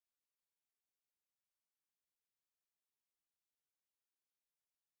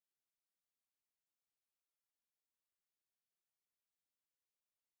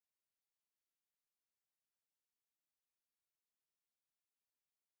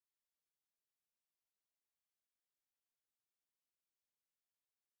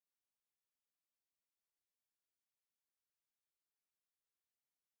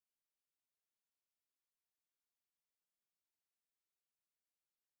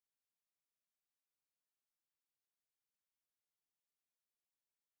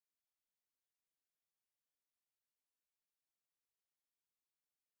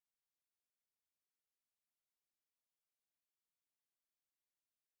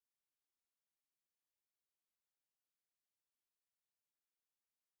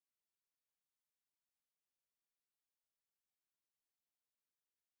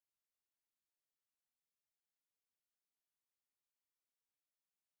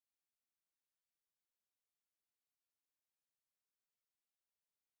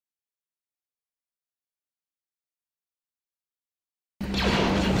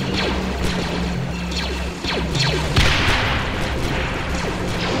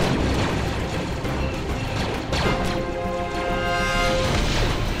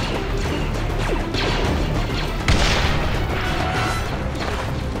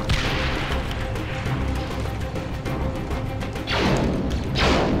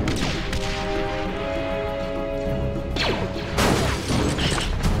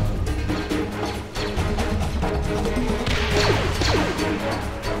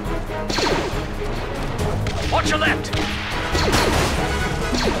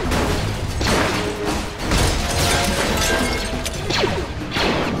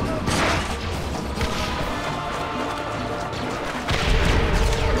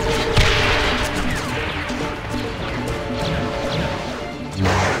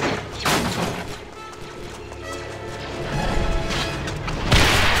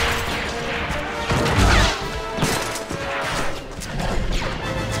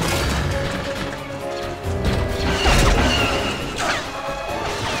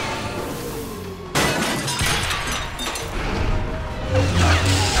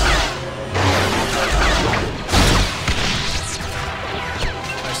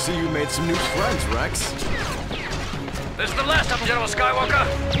times, Rex. This is the last of them, General Skywalker.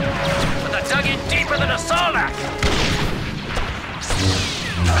 But I dug in deeper than a sarlacc.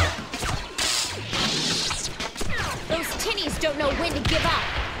 Those tinnies don't know when to give up.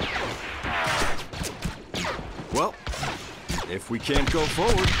 Well, if we can't go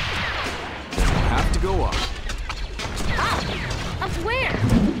forward, then we'll have to go up. Up? Up where?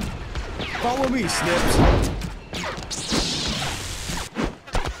 Follow me, Snips.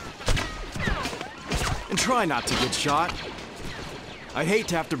 And try not to get shot. I'd hate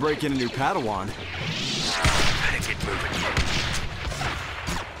to have to break in a new Padawan. Better get moving.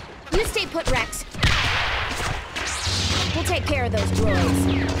 You stay put, Rex. We'll take care of those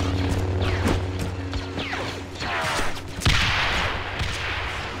droids.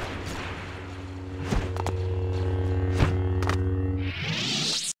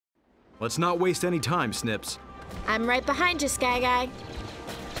 Let's not waste any time, Snips. I'm right behind you, Sky Guy.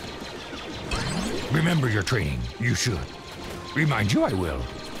 Remember your training. You should. Remind you I will.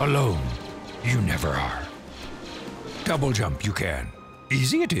 Alone, you never are. Double jump you can.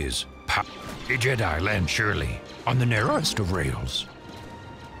 Easy it is. Pop. A Jedi land surely on the narrowest of rails.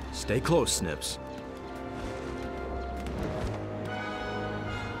 Stay close, Snips.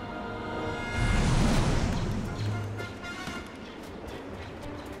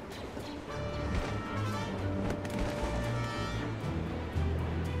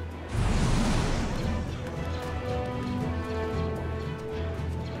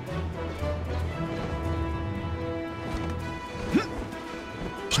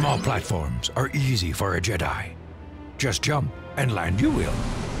 Small platforms are easy for a Jedi. Just jump and land you will.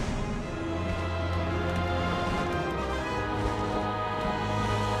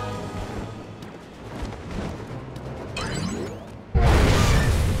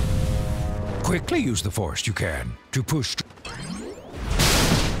 Quickly use the Force you can to push.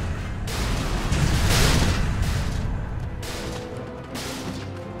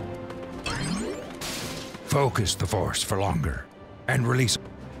 Focus the Force for longer and release.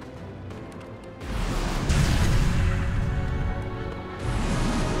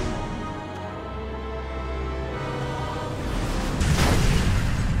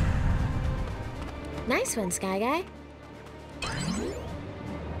 Nice one, Sky Guy.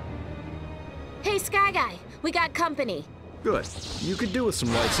 Hey, Sky Guy, we got company. Good. You could do with some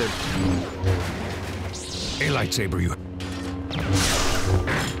lightsaber. A lightsaber you.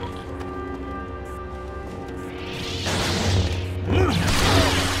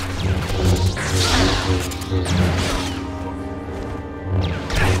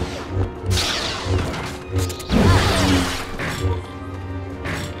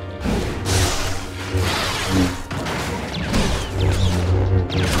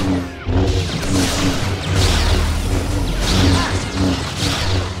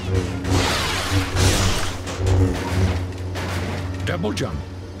 Double jump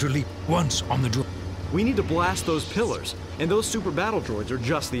to leap once on the droid. We need to blast those pillars, and those super battle droids are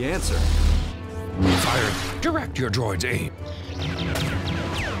just the answer. Fire. Direct your droid's aim.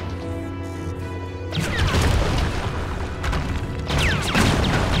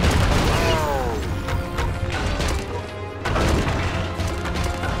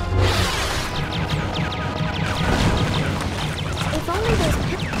 If only those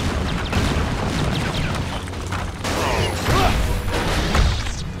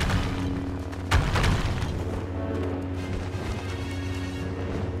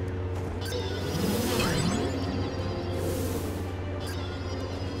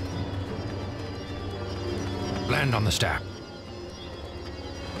Land on the stack.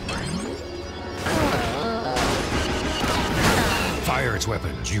 Fire its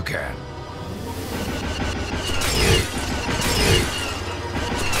weapons, you can.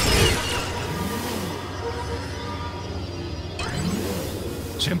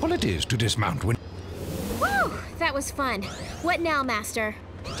 Simple it is to dismount when... Woo! That was fun. What now, Master?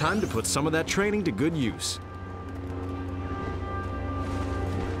 Time to put some of that training to good use.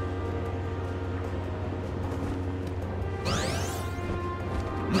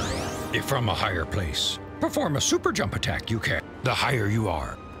 If from a higher place, perform a super jump attack you can. The higher you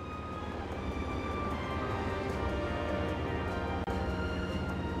are.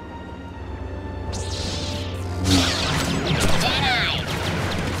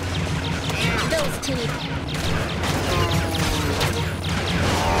 Those tinny...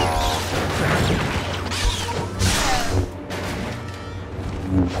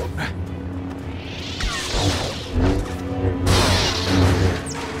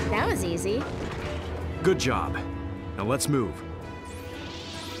 That was easy. Good job. Now let's move.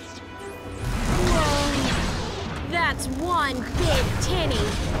 Whoa. That That's one big tinny.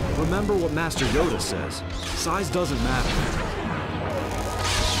 Remember what Master Yoda says. Size doesn't matter.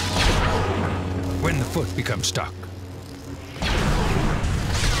 When the foot becomes stuck.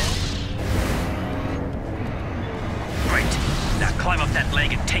 Great. Now climb up that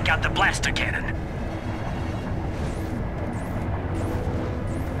leg and take out the blaster cannon.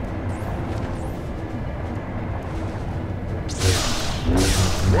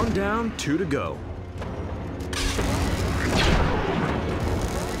 One down, two to go.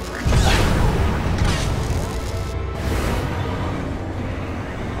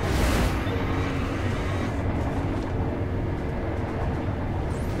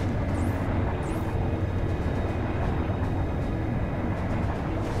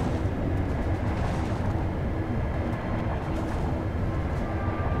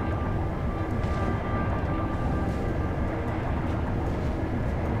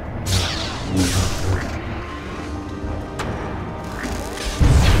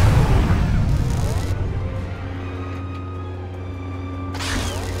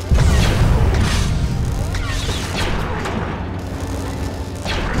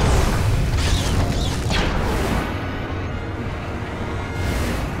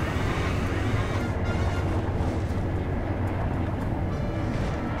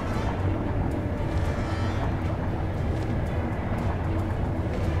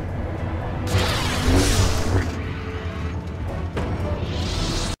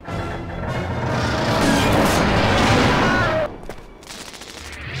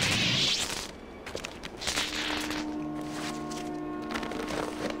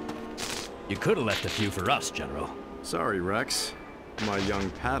 You could have left a few for us, General. Sorry, Rex. My young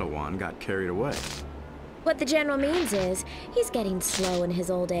Padawan got carried away. What the General means is, he's getting slow in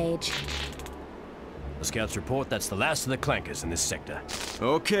his old age. The scouts report that's the last of the clankers in this sector.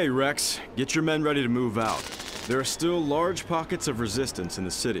 Okay, Rex. Get your men ready to move out. There are still large pockets of resistance in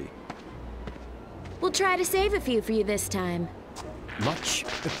the city. We'll try to save a few for you this time. Much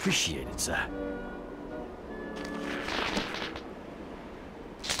appreciated, sir.